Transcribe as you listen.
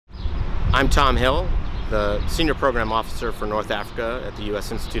I'm Tom Hill, the Senior Program Officer for North Africa at the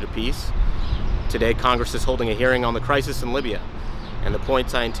U.S. Institute of Peace. Today, Congress is holding a hearing on the crisis in Libya, and the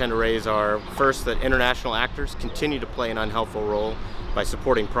points I intend to raise are, first, that international actors continue to play an unhelpful role by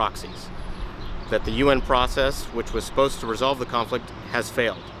supporting proxies, that the UN process, which was supposed to resolve the conflict, has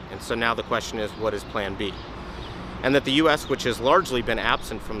failed, and so now the question is, what is Plan B? And that the U.S., which has largely been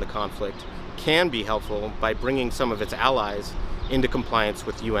absent from the conflict, can be helpful by bringing some of its allies into compliance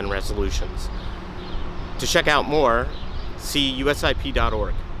with UN resolutions. To check out more, see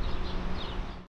usip.org.